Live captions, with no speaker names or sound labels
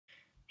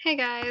Hey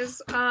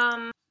guys,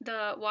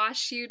 the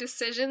Wash U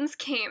decisions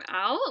came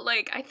out.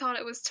 Like, I thought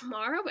it was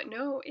tomorrow, but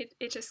no,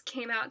 it just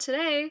came out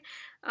today.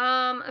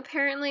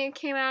 Apparently it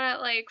came out at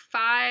like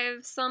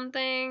 5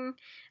 something.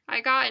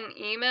 I got an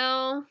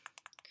email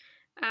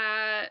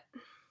at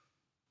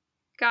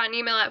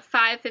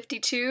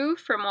 5:52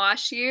 from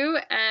Wash U,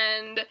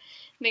 and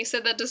they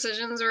said that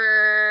decisions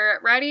were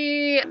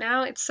ready.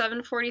 Now it's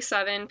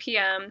 7:47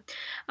 p.m.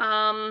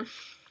 I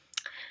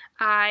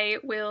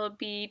will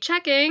be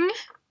checking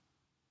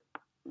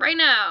right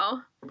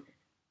now.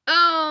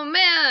 Oh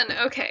man,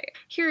 okay.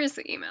 Here is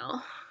the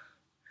email.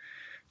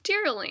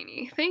 Dear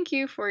Eleni, thank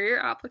you for your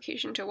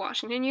application to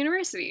Washington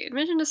University.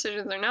 Admission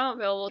decisions are now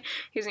available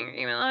using your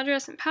email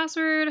address and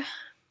password.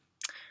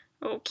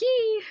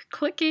 Okay,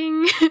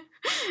 clicking.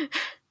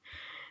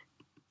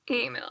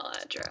 Email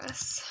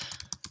address.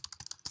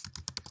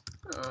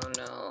 Oh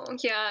no.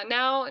 Yeah,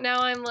 now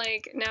I'm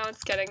like, now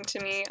it's getting to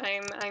me.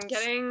 I'm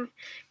getting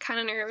kind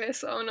of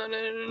nervous. Oh no.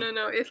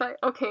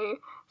 Okay,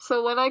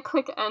 so when I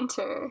click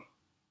enter,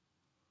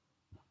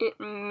 it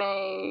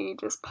may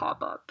just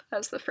pop up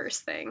as the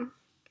first thing.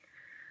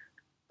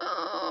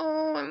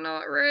 Oh, I'm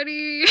not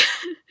ready.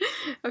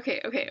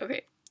 Okay.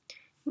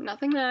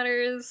 Nothing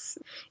matters.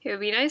 It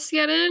would be nice to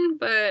get in,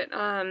 but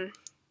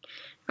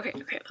okay,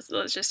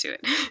 let's just do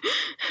it.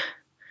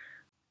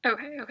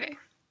 Okay.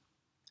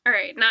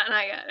 Alright, not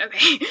yet.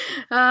 Okay.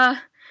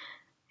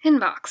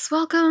 Inbox.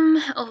 Welcome,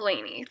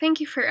 Eleni. Thank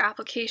you for your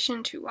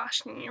application to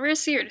Washington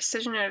University. Your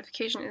decision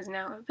notification is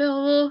now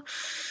available.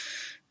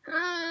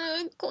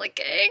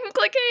 Clicking.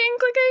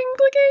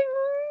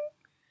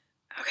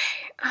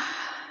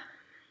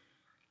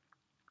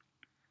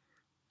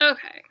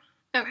 Okay.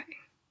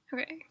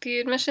 The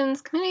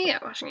admissions committee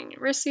at Washington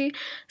University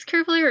has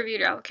carefully reviewed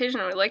your application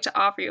and would like to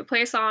offer you a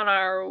place on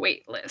our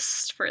wait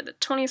list for the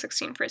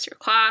 2016 first year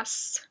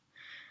class.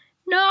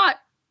 Not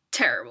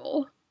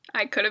terrible.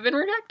 I could have been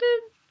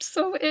rejected,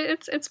 so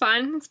it's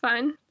fine.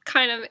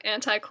 Kind of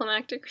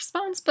anticlimactic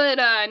response, but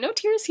no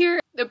tears here.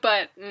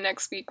 But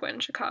next week when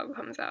Chicago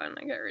comes out and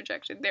I get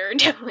rejected, there are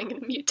definitely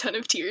gonna be a ton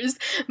of tears.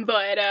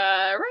 But right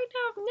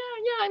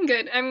now, yeah, I'm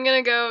good. I'm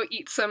gonna go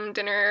eat some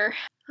dinner.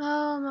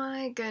 Oh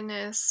my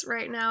goodness.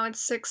 Right now it's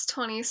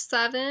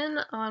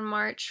 6:27 on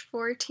March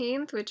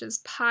 14th, which is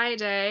Pi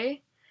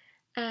Day.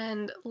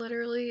 And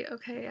literally,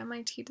 okay,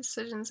 MIT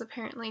decisions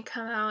apparently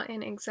come out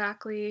in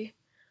exactly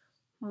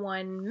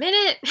 1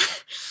 minute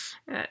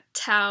at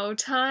Tau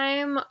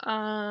time.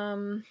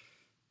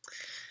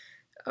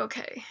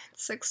 Okay,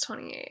 it's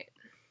 6:28.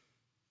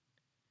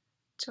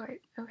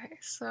 Okay,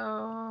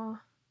 so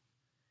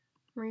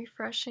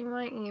refreshing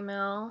my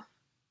email.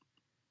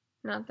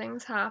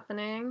 Nothing's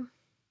happening.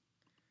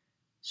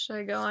 Should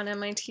I go on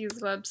MIT's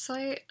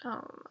website?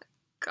 Oh my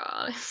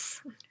god, I'm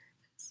so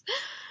nervous.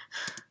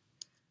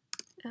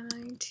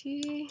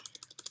 MIT.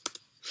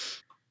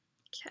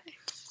 Okay,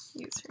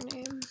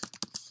 username,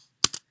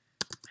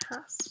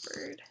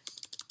 password.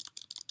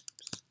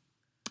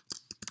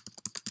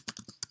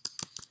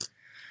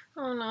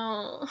 Oh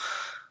no.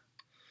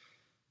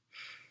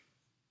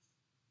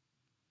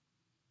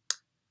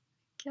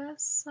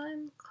 Guess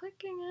I'm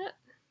clicking it.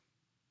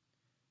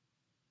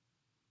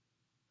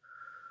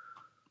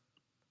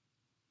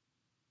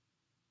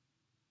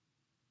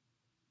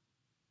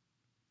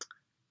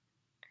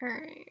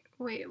 Alright,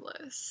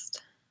 waitlist.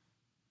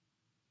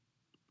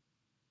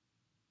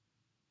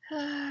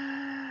 Fuck.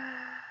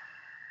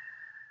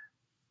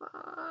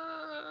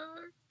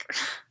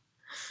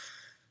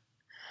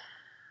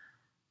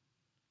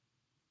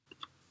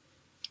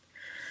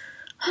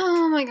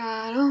 Oh my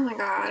god.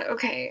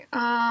 Okay,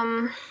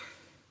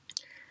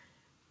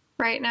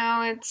 right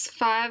now it's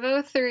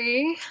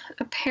 5:03.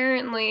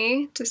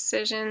 Apparently,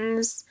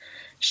 decisions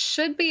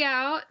should be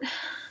out.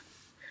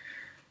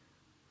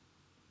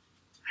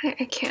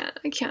 I can't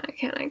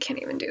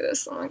even do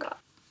this. Oh my god.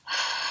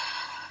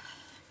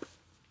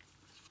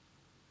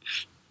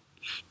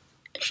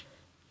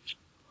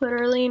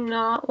 Literally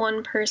not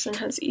one person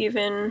has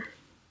even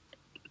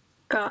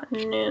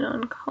gotten in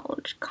on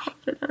College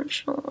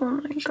Confidential.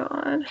 Oh my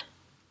god.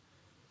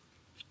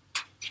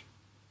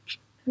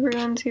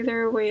 Everyone's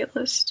either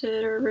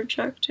waitlisted or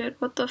rejected.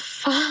 What the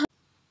fuck?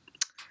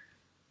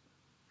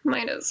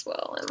 Might as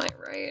well, am I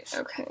right?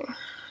 Okay.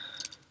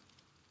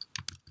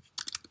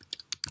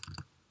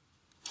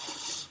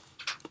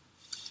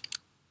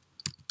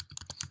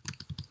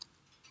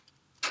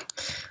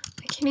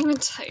 I can't even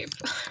type.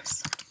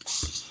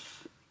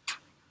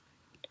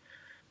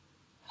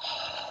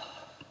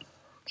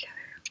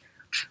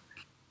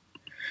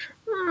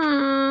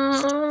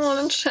 I don't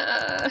want to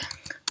check.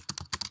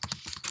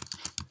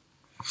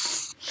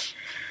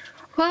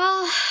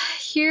 Well,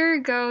 here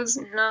goes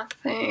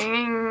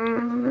nothing.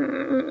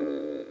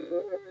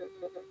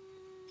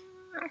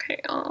 Okay,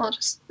 I'll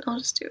just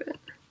do it.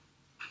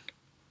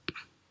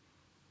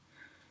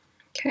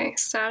 Okay,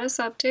 status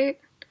update.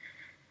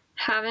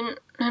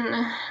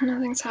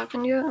 Nothing's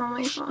happened yet. Oh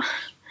my god.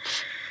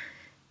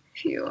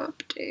 View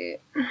update.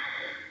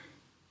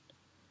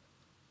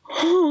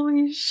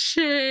 Holy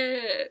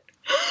shit.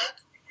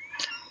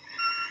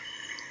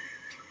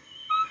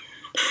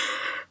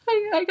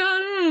 I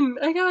got in!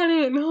 I got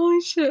in!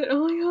 Holy shit!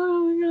 Oh my god,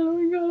 oh my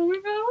god, oh my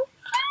god, oh my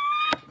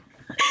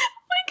god,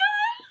 oh my god! Oh my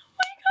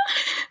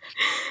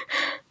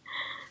god!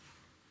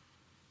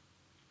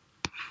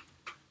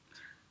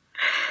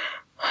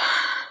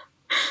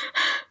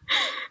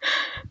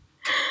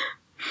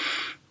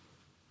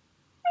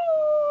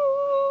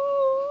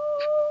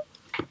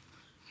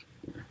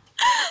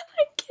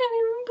 I can't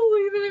even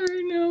believe it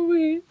right now,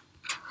 wait.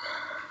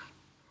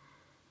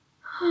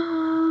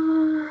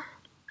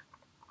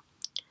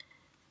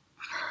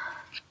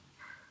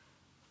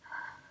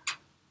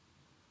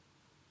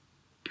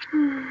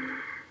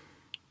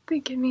 They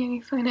give me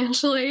any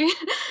financial aid.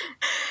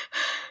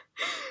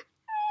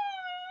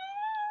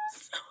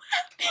 So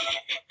happy.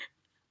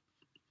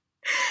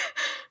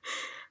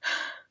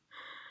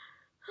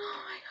 Oh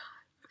my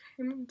god. Okay,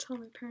 I'm gonna tell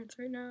my parents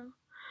right now.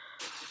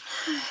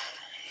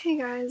 Hey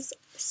guys,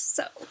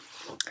 so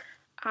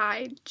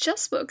I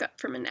just woke up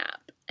from a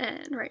nap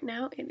and right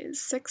now it is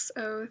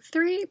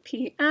 6:03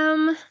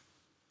 p.m.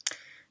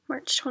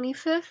 March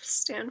 25th.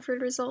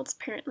 Stanford results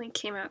apparently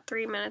came out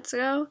 3 minutes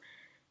ago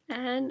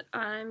and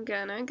I'm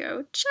gonna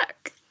go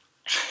check.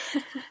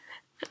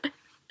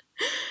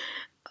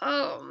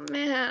 Oh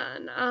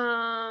man,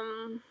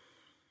 I'm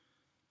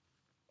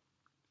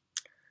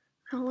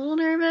a little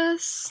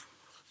nervous.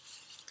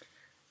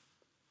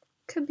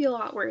 Could be a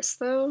lot worse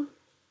though.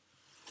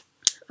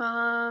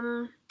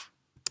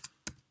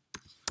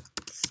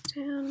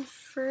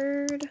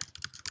 Stanford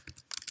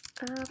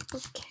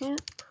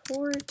applicant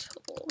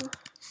portal.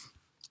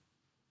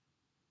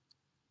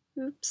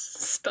 Oops,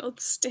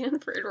 spelled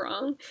Stanford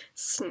wrong.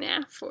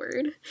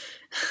 Snafford.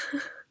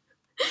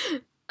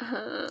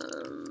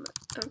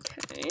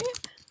 Okay.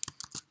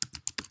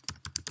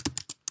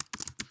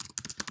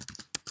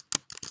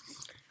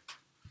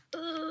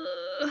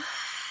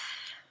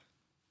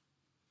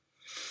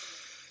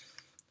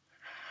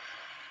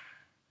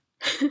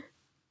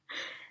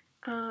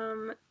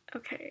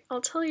 Okay,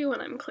 I'll tell you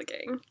when I'm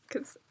clicking,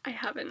 because I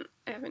haven't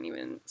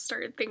even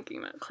started thinking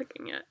about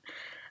clicking yet.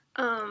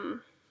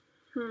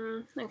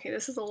 Okay,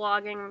 this is a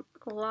login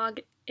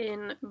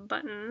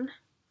button.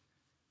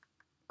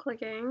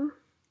 Clicking.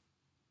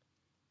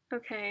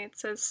 Okay, it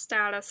says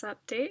status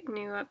update.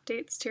 New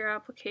updates to your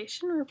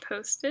application were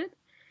posted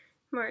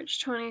March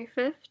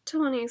 25th,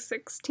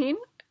 2016.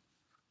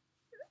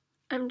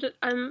 I'm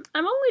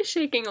only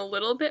shaking a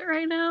little bit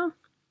right now.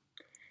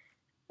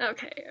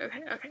 Okay.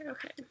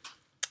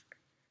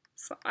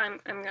 So I'm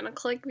gonna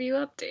click view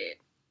update.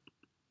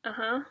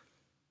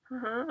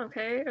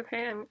 Okay,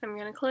 I'm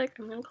gonna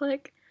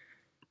click.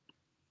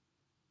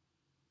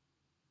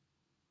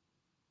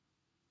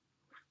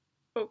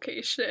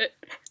 Okay, shit.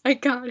 I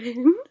got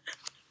in.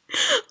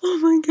 Oh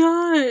my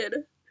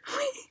god.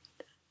 Wait.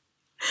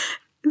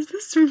 Is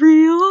this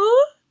real?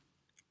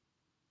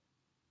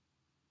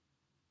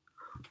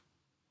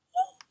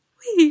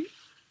 Wait.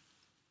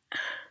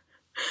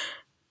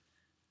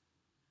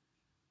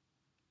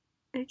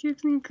 It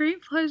gives me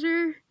great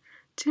pleasure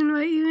to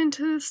invite you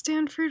into the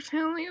Stanford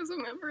family as a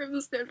member of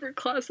the Stanford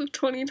class of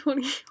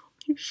 2020.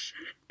 Holy shit.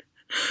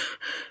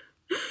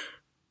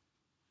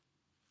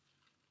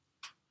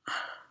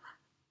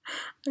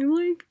 I'm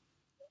like,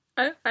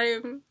 I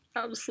am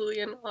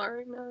absolutely in awe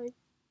right now. I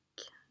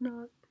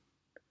cannot.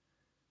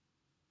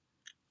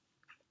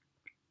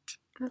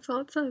 That's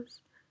all it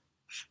says.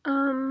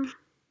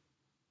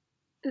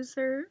 Is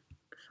there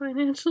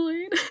financial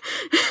aid?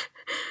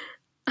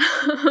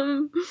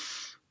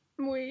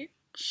 Wait,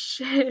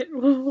 shit,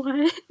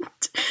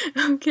 what?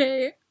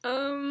 Okay,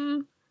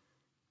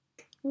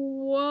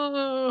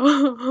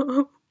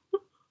 whoa.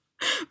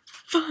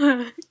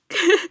 Fuck.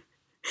 I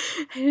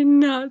did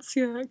not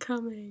see that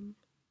coming.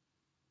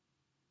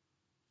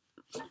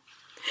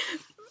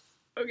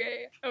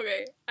 Okay,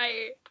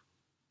 I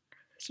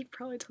should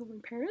probably tell my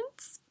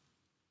parents.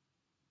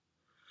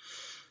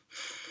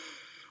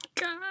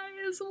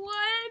 Guys,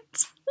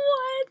 what?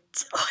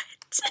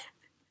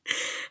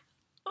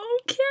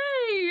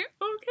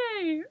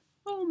 Okay.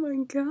 Oh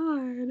my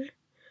god.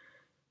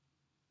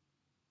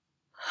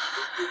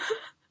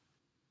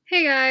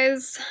 Hey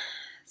guys.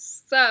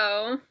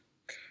 So,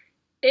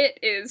 it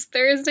is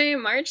Thursday,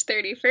 March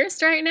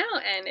 31st right now,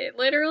 and it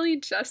literally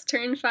just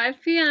turned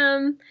 5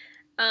 p.m.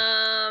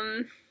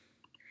 I've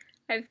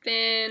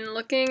been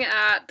looking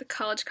at the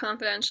College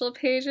Confidential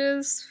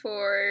pages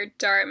for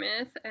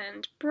Dartmouth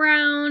and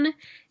Brown,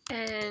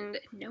 and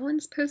no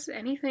one's posted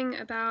anything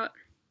about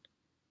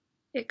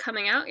it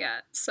coming out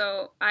yet,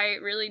 so I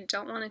really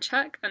don't want to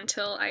check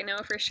until I know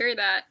for sure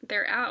that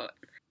they're out.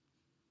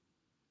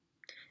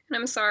 And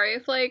I'm sorry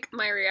if, like,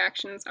 my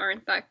reactions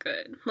aren't that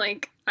good.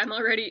 Like, I'm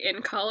already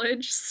in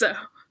college, so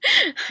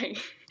I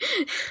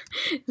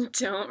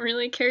don't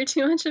really care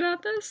too much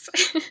about this.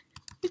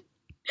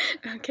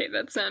 Okay,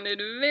 that sounded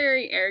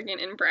very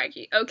arrogant and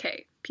braggy.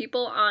 Okay,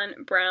 people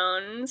on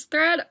Brown's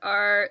thread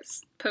are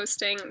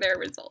posting their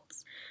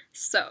results.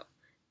 So,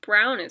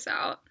 Brown is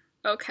out.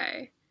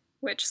 Okay.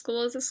 Which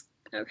school is this?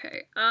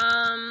 Okay,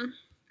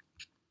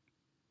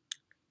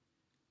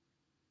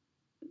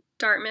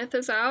 Dartmouth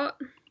is out.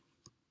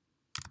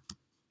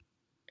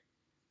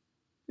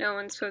 No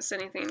one's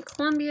posted anything in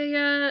Columbia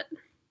yet.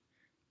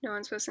 No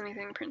one's posted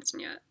anything in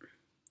Princeton yet.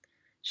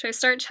 Should I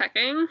start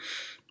checking?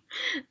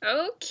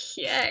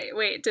 Okay.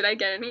 Wait, did I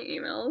get any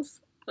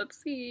emails? Let's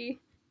see.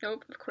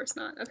 Nope, of course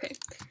not. Okay.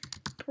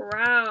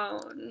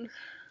 Brown.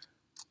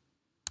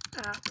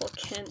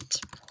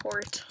 Applicant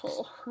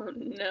portal. Oh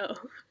no.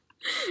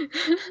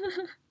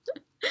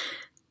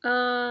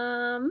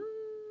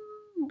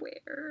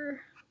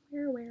 Where?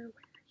 Here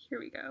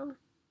we go.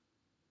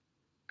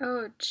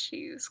 Oh,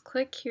 jeez.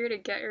 Click here to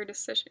get your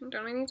decision.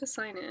 Don't I need to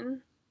sign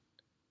in?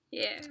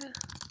 Yeah.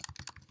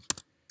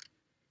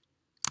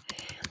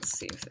 Let's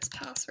see if this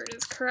password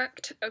is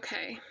correct.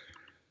 Okay.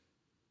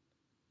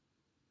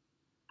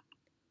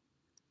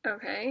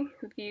 Okay.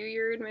 View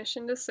your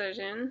admission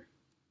decision.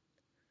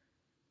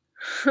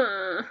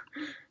 Huh.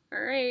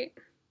 Alright.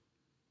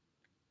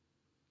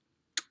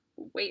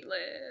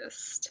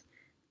 Waitlist.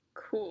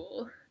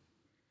 Cool.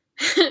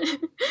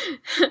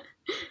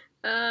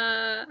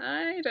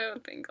 I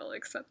don't think I'll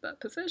accept that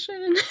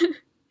position.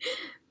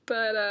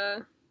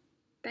 But,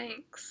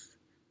 thanks.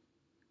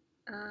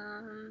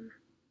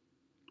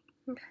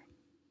 Okay.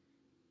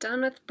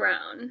 Done with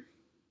Brown.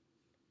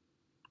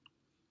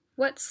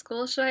 What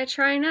school should I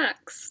try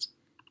next?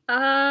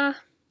 How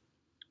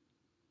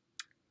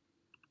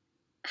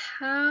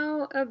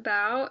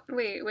about,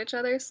 wait, which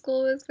other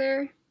school was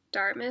there?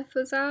 Dartmouth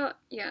was out?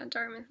 Yeah,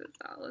 Dartmouth is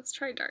out. Let's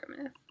try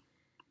Dartmouth.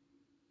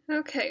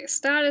 Okay,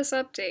 status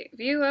update,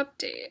 view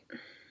update.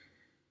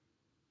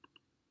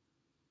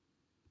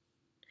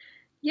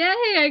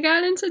 Yay, I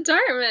got into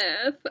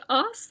Dartmouth!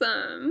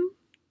 Awesome!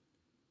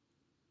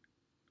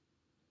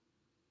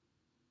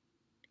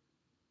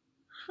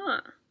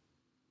 Huh.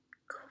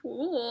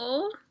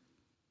 Cool.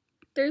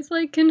 There's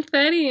like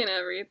confetti and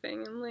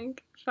everything and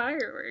like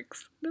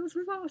fireworks. This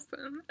is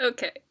awesome.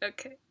 Okay.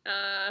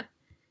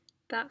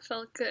 That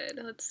felt good.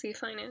 Let's see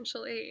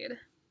financial aid.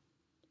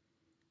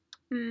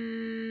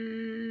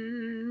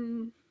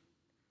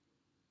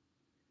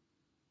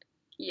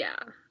 Yeah,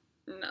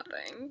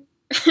 nothing.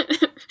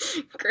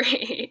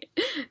 Great.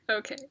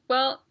 Okay,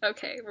 well,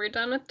 okay, we're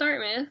done with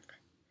Dartmouth.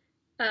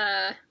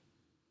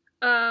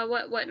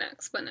 What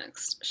next? What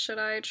next? Should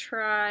I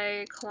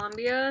try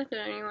Columbia? Did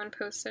anyone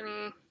post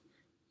any?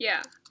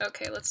 Yeah,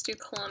 okay, let's do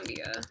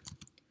Columbia.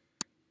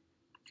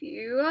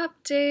 View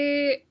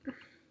update.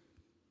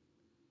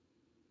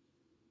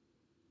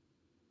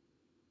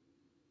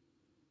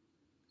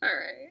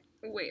 Alright,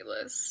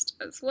 waitlist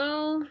as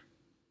well.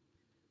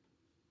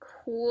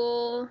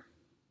 Cool.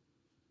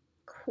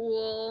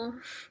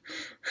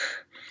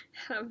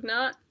 Have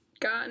not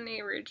gotten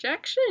a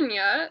rejection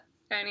yet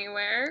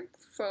anywhere,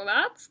 so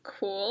that's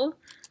cool.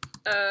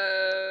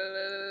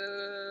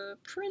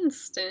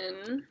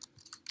 Princeton.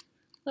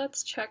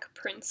 Let's check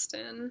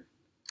Princeton.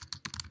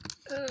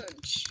 Oh,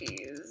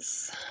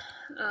 jeez.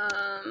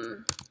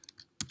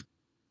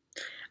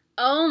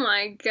 Oh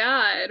my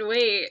god,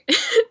 wait.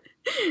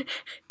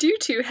 Due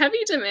to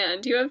heavy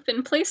demand, you have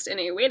been placed in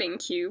a waiting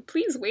queue.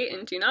 Please wait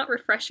and do not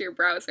refresh your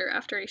browser.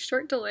 After a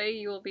short delay,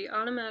 you will be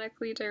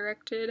automatically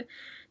directed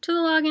to the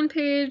login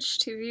page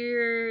to view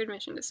your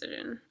admission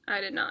decision. I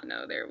did not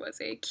know there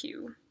was a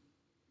queue.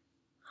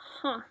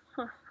 Huh.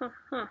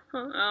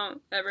 Oh,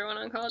 everyone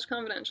on College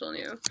Confidential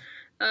knew.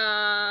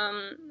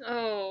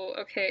 Oh,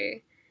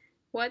 okay.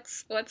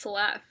 What's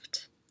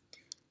left?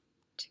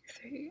 2,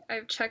 3.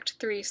 I've checked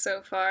 3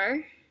 so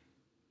far.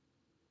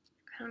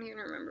 I don't even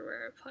remember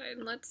where I applied.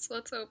 Let's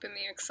open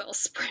the Excel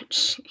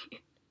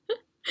spreadsheet.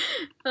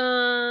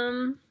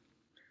 Oh,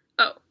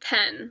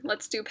 Penn.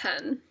 Let's do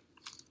Penn.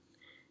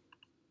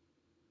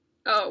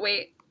 Oh,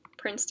 wait.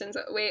 Princeton's.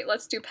 Wait,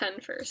 let's do Penn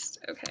first.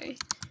 Okay.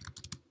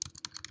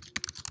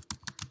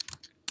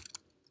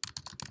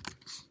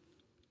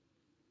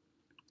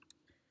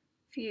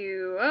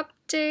 View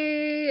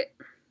update.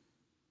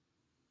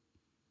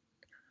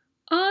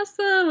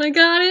 Awesome! I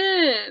got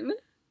in!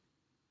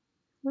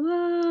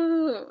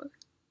 Whoa!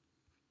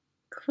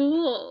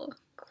 Cool.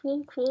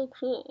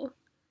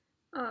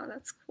 Oh,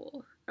 that's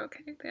cool.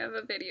 Okay, they have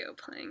a video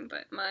playing,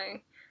 but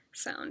my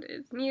sound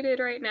is muted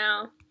right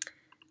now.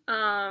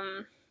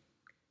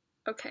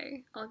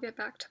 Okay, I'll get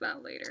back to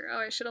that later. Oh,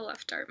 I should have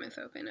left Dartmouth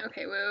open.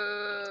 Okay,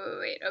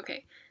 wait,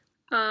 okay.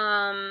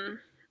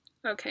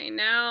 Okay,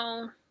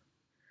 now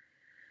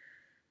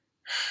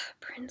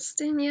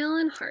Princeton, Yale,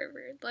 and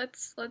Harvard.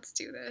 Let's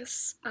do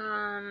this.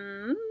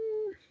 I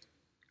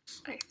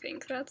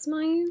think that's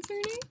my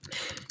username.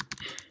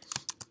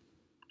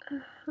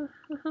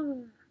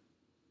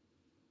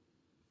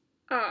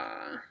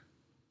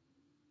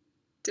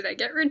 Did I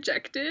get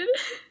rejected?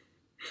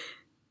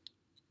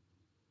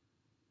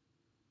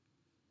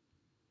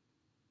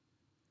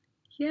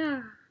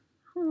 Yeah.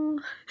 Oh,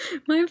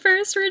 my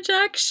first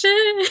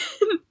rejection.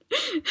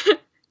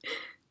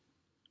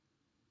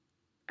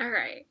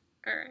 Alright.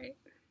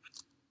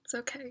 It's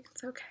okay.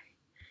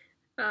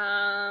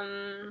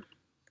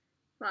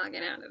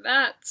 Logging out of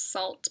that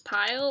salt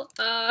pile.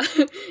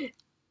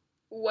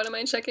 What am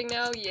I checking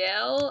now?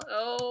 Yale?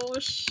 Oh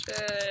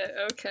shit.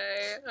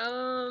 Okay.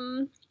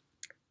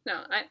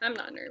 No, I'm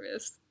not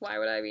nervous. Why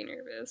would I be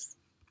nervous?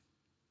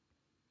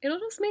 It'll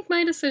just make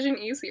my decision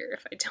easier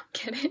if I don't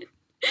get it.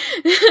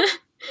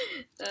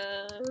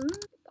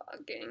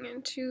 Logging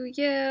into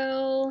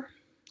Yale.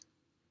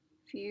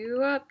 View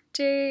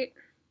update.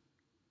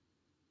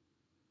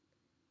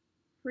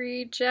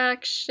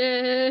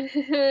 Rejection.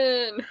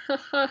 Ha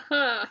ha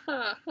ha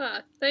ha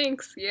ha.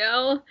 Thanks,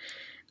 Yale.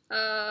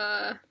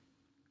 Alright.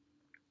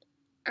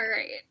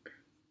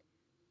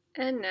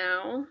 And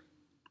now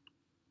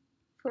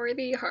for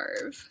the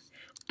Harv.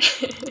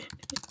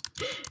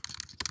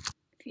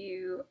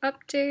 View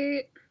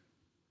update.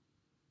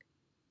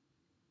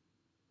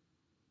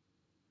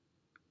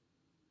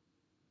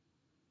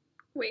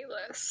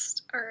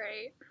 Waitlist.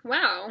 Alright.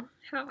 Wow.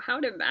 How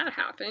did that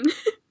happen?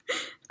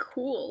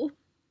 Cool.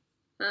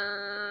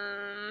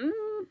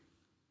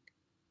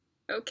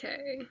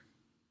 Okay.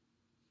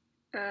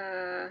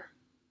 Yeah.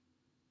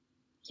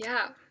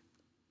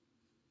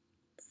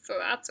 So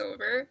that's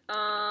over.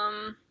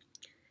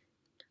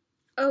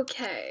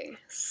 Okay.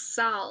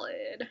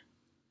 Solid.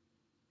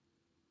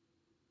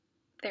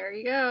 There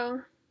you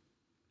go.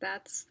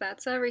 That's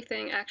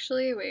everything.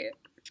 Actually, wait.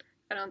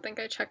 I don't think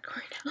I checked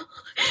Cornell.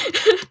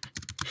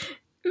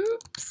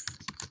 Oops.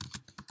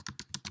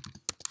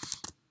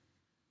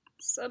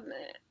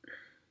 Submit.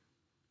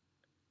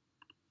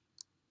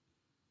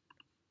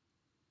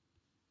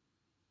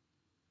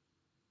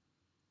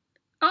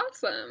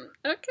 Awesome.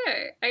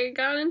 Okay, I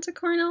got into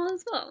Cornell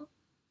as well.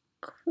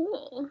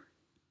 Cool.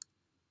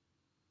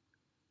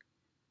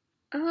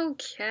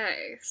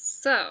 Okay,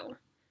 so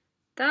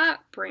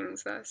that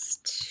brings us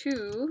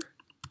to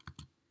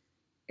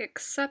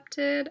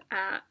accepted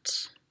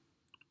at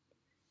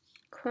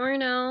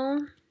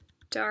Cornell,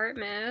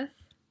 Dartmouth,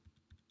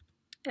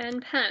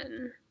 and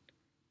Penn,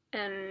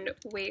 and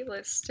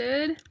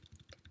waitlisted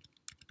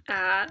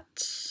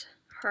at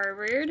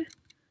Harvard,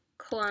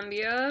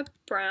 Columbia,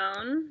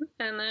 Brown,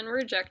 and then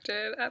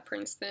rejected at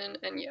Princeton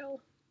and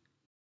Yale.